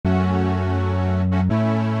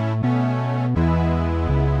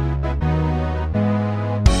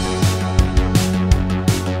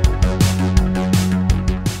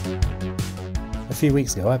few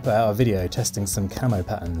weeks ago I put out a video testing some camo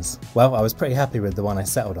patterns. Well, I was pretty happy with the one I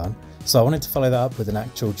settled on, so I wanted to follow that up with an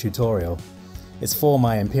actual tutorial. It's for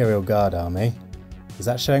my Imperial Guard army. Is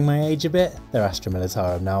that showing my age a bit? They're Astra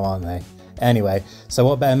Militarum now, aren't they? Anyway, so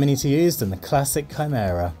what better mini to use than the classic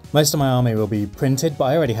Chimera? Most of my army will be printed, but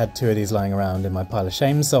I already had two of these lying around in my pile of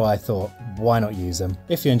shame, so I thought, why not use them?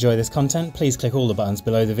 If you enjoy this content, please click all the buttons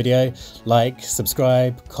below the video, like,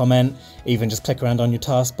 subscribe, comment, even just click around on your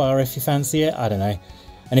taskbar if you fancy it, I don't know.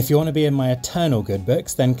 And if you want to be in my eternal good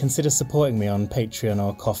books, then consider supporting me on Patreon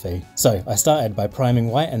or Ko-fi. So I started by priming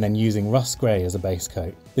white and then using rust grey as a base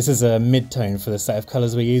coat. This is a mid-tone for the set of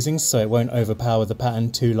colours we're using, so it won't overpower the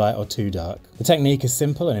pattern too light or too dark. The technique is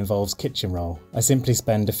simple and involves kitchen roll. I simply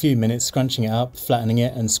spend a few minutes scrunching it up, flattening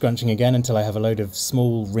it and scrunching again until I have a load of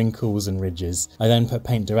small wrinkles and ridges. I then put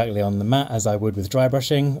paint directly on the mat as I would with dry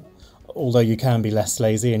brushing, although you can be less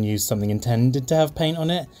lazy and use something intended to have paint on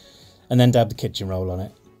it, and then dab the kitchen roll on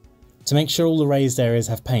it. To make sure all the raised areas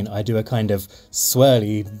have paint, I do a kind of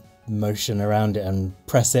swirly motion around it and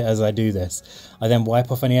press it as I do this. I then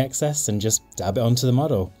wipe off any excess and just dab it onto the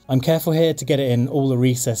model. I'm careful here to get it in all the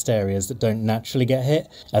recessed areas that don't naturally get hit,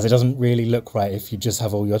 as it doesn't really look right if you just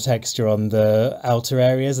have all your texture on the outer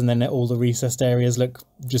areas and then all the recessed areas look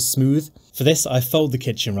just smooth. For this I fold the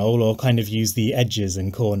kitchen roll or kind of use the edges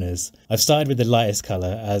and corners. I've started with the lightest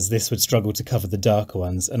colour as this would struggle to cover the darker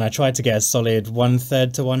ones, and I tried to get a solid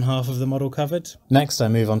 1/3 to 1/2 of the model covered. Next I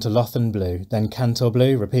move on to Lothan blue, then Cantor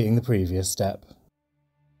blue, repeating the previous step.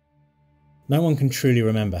 No one can truly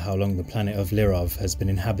remember how long the planet of Lirov has been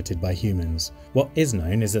inhabited by humans. What is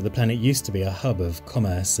known is that the planet used to be a hub of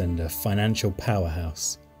commerce and a financial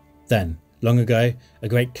powerhouse. Then, long ago, a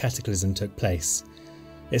great cataclysm took place.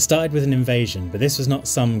 It started with an invasion, but this was not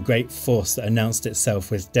some great force that announced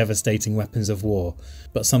itself with devastating weapons of war,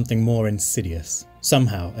 but something more insidious.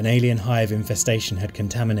 Somehow, an alien hive infestation had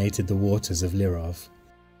contaminated the waters of Lirov.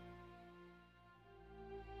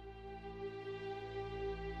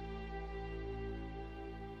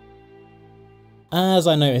 As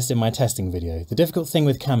I noticed in my testing video, the difficult thing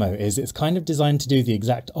with camo is it's kind of designed to do the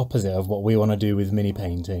exact opposite of what we want to do with mini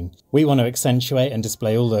painting. We want to accentuate and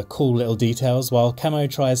display all the cool little details, while camo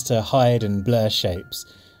tries to hide and blur shapes.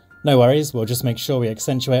 No worries, we'll just make sure we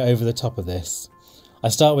accentuate over the top of this. I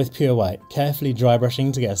start with pure white, carefully dry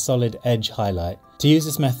brushing to get a solid edge highlight. To use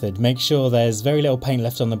this method, make sure there's very little paint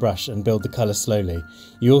left on the brush and build the colour slowly.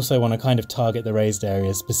 You also want to kind of target the raised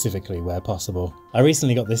areas specifically where possible. I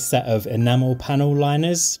recently got this set of enamel panel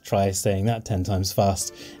liners, try saying that 10 times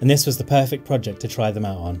fast, and this was the perfect project to try them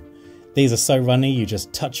out on. These are so runny, you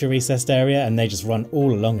just touch a recessed area and they just run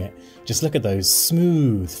all along it. Just look at those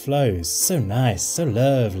smooth flows, so nice, so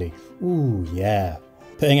lovely, ooh yeah.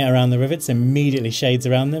 Putting it around the rivets immediately shades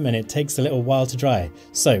around them and it takes a little while to dry.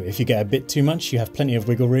 So if you get a bit too much, you have plenty of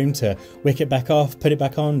wiggle room to wick it back off, put it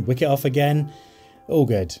back on, wick it off again. All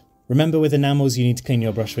good. Remember, with enamels you need to clean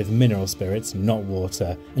your brush with mineral spirits, not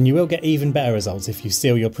water. And you will get even better results if you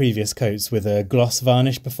seal your previous coats with a gloss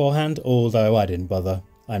varnish beforehand, although I didn't bother.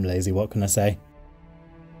 I'm lazy, what can I say?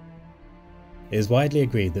 It is widely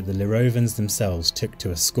agreed that the Lirovans themselves took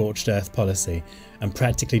to a scorched earth policy and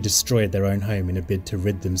practically destroyed their own home in a bid to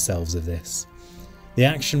rid themselves of this. The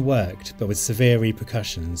action worked, but with severe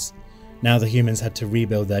repercussions. Now the humans had to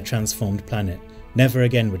rebuild their transformed planet. Never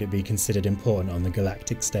again would it be considered important on the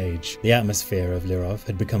galactic stage. The atmosphere of Lirov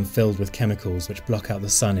had become filled with chemicals which block out the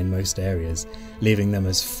sun in most areas, leaving them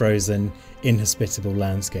as frozen, inhospitable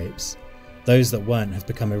landscapes. Those that weren't have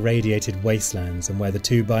become irradiated wastelands, and where the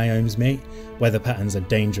two biomes meet, weather patterns are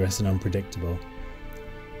dangerous and unpredictable.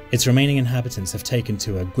 Its remaining inhabitants have taken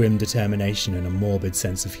to a grim determination and a morbid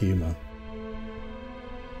sense of humour.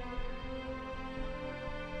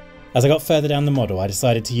 As I got further down the model, I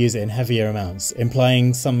decided to use it in heavier amounts,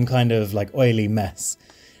 implying some kind of oily mess.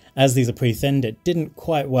 As these are pre-thinned, it didn't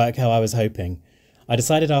quite work how I was hoping. I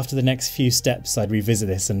decided after the next few steps I'd revisit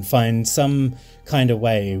this and find some kind of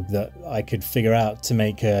way that I could figure out to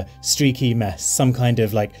make a streaky mess, some kind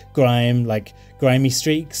of grimy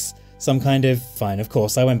streaks, some kind of... Fine, of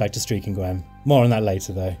course, I went back to streaking grime. More on that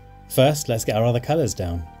later though. First, let's get our other colours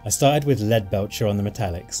down. I started with lead belcher on the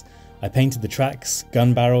metallics. I painted the tracks,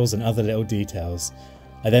 gun barrels and other little details.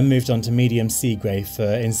 I then moved on to medium sea grey for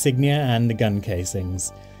insignia and the gun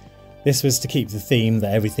casings. This was to keep the theme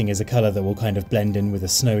that everything is a colour that will kind of blend in with a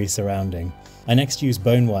snowy surrounding. I next used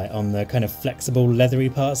bone white on the kind of flexible leathery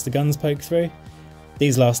parts the guns poke through.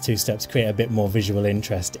 These last two steps create a bit more visual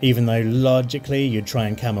interest, even though logically you'd try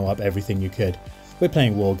and camo up everything you could. We're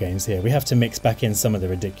playing war games here, we have to mix back in some of the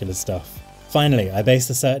ridiculous stuff. Finally, I based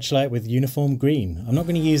the searchlight with uniform green. I'm not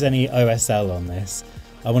going to use any OSL on this.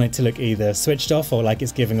 I want it to look either switched off or like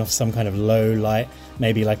it's giving off some kind of low light,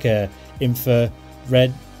 maybe like a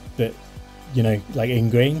infrared, but you know, like in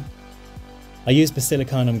green. I used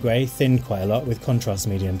Basilicanum Grey, thinned quite a lot with contrast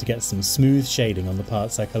medium to get some smooth shading on the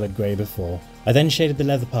parts I coloured grey before. I then shaded the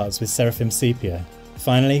leather parts with Seraphim Sepia.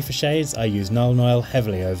 Finally, for shades, I used Null Oil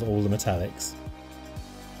heavily over all the metallics.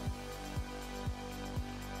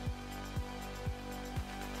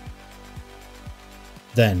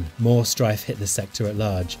 Then, more strife hit the sector at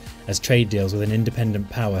large, as trade deals with an independent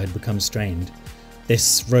power had become strained.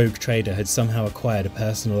 This rogue trader had somehow acquired a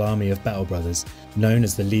personal army of battle brothers, known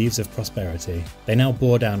as the Leaves of Prosperity. They now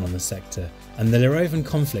bore down on the sector, and the Lirovan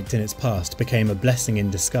conflict in its past became a blessing in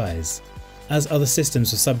disguise. As other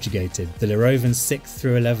systems were subjugated, the Lirovan 6th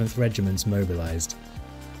through 11th regiments mobilised.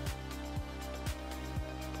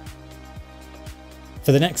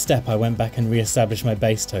 For the next step, I went back and re-established my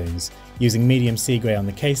base tones, using medium sea grey on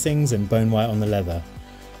the casings and bone white on the leather.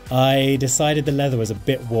 I decided the leather was a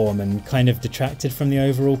bit warm and kind of detracted from the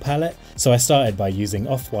overall palette, so I started by using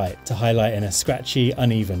off-white to highlight in a scratchy,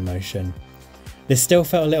 uneven motion. This still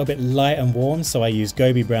felt a little bit light and warm, so I used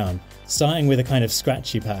Gobi Brown, starting with a kind of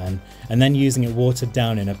scratchy pattern, and then using it watered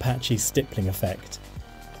down in a patchy stippling effect.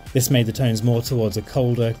 This made the tones more towards a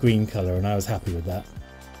colder green colour, and I was happy with that.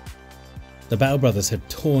 The Battle Brothers had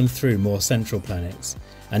torn through more central planets,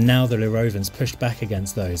 and now the Lirovans pushed back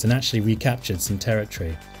against those and actually recaptured some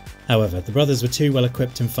territory. However, the brothers were too well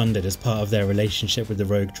equipped and funded as part of their relationship with the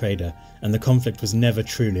rogue trader, and the conflict was never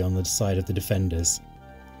truly on the side of the defenders.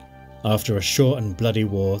 After a short and bloody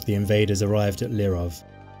war, the invaders arrived at Lirov.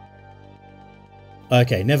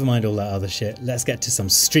 Okay, never mind all that other shit, let's get to some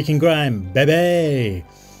streaking grime, baby!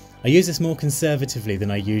 I use this more conservatively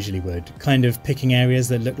than I usually would, kind of picking areas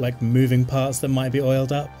that look like moving parts that might be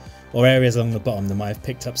oiled up, or areas along the bottom that might have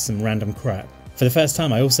picked up some random crap. For the first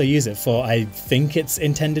time, I also use it for, I think, its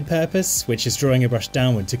intended purpose, which is drawing a brush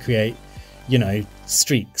downward to create, you know,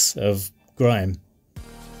 streaks of grime.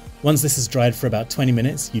 Once this has dried for about 20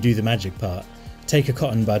 minutes, you do the magic part. Take a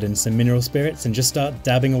cotton bud and some mineral spirits and just start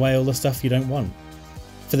dabbing away all the stuff you don't want.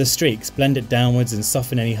 For the streaks, blend it downwards and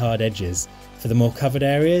soften any hard edges. For the more covered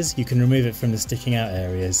areas, you can remove it from the sticking out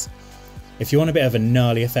areas. If you want a bit of a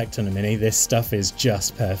gnarly effect on a mini, this stuff is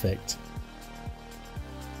just perfect.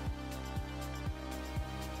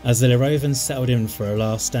 As the Lirovans settled in for a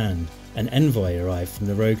last stand, an envoy arrived from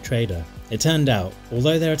the rogue trader. It turned out,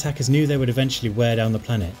 although their attackers knew they would eventually wear down the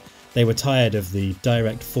planet, they were tired of the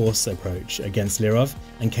direct force approach against Lirov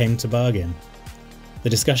and came to bargain. The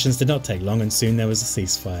discussions did not take long and soon there was a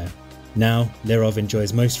ceasefire. Now, Lirov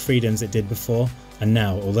enjoys most freedoms it did before, and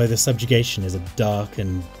now, although the subjugation is a dark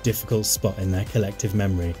and difficult spot in their collective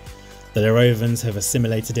memory, the Lirovans have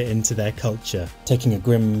assimilated it into their culture, taking a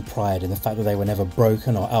grim pride in the fact that they were never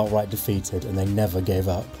broken or outright defeated, and they never gave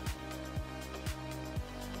up.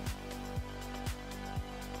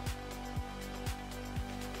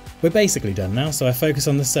 We're basically done now, so I focus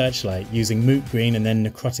on the searchlight, using moot green and then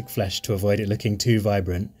necrotic flesh to avoid it looking too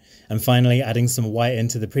vibrant, and finally adding some white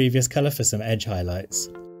into the previous colour for some edge highlights.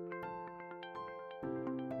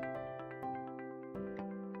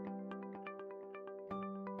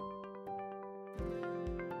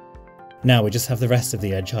 Now we just have the rest of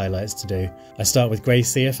the edge highlights to do. I start with grey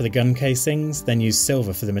cere for the gun casings, then use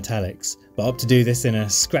silver for the metallics, but opt to do this in a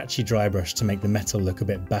scratchy dry brush to make the metal look a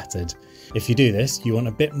bit battered. If you do this, you want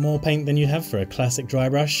a bit more paint than you have for a classic dry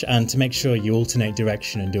brush, and to make sure you alternate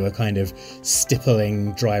direction and do a kind of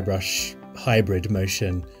stippling dry brush hybrid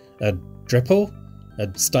motion. A dripple?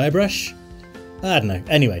 A sty brush? I don't know.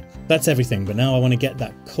 Anyway, that's everything, but now I want to get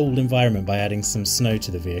that cold environment by adding some snow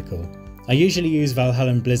to the vehicle. I usually use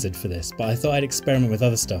Valhallan Blizzard for this, but I thought I'd experiment with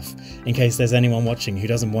other stuff, in case there's anyone watching who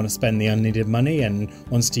doesn't want to spend the unneeded money and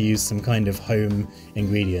wants to use some kind of home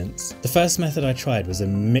ingredients. The first method I tried was a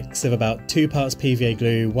mix of about 2 parts PVA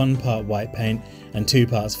glue, 1 part white paint, and 2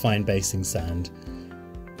 parts fine basing sand.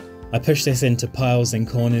 I pushed this into piles and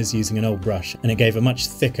corners using an old brush, and it gave a much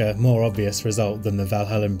thicker, more obvious result than the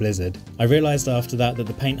Valhallan Blizzard. I realised after that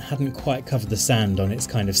the paint hadn't quite covered the sand on its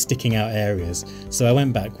kind of sticking out areas, so I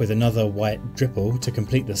went back with another white dripple to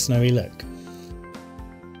complete the snowy look.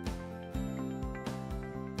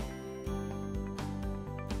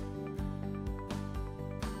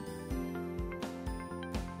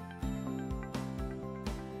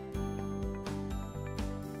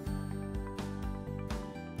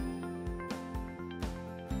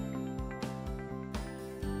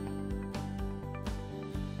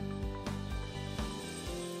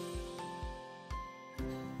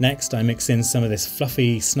 Next, I mix in some of this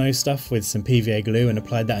fluffy snow stuff with some PVA glue and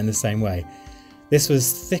applied that in the same way. This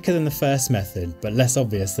was thicker than the first method, but less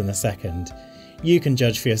obvious than the second. You can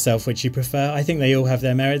judge for yourself which you prefer. I think they all have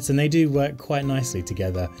their merits and they do work quite nicely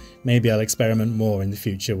together. Maybe I'll experiment more in the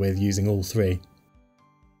future with using all three.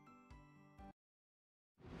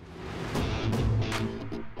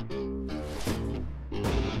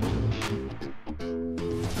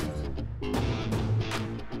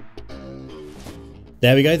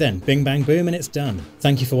 There we go then, bing bang boom, and it's done.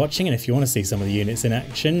 Thank you for watching, and if you want to see some of the units in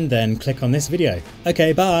action, then click on this video.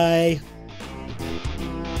 Okay, bye!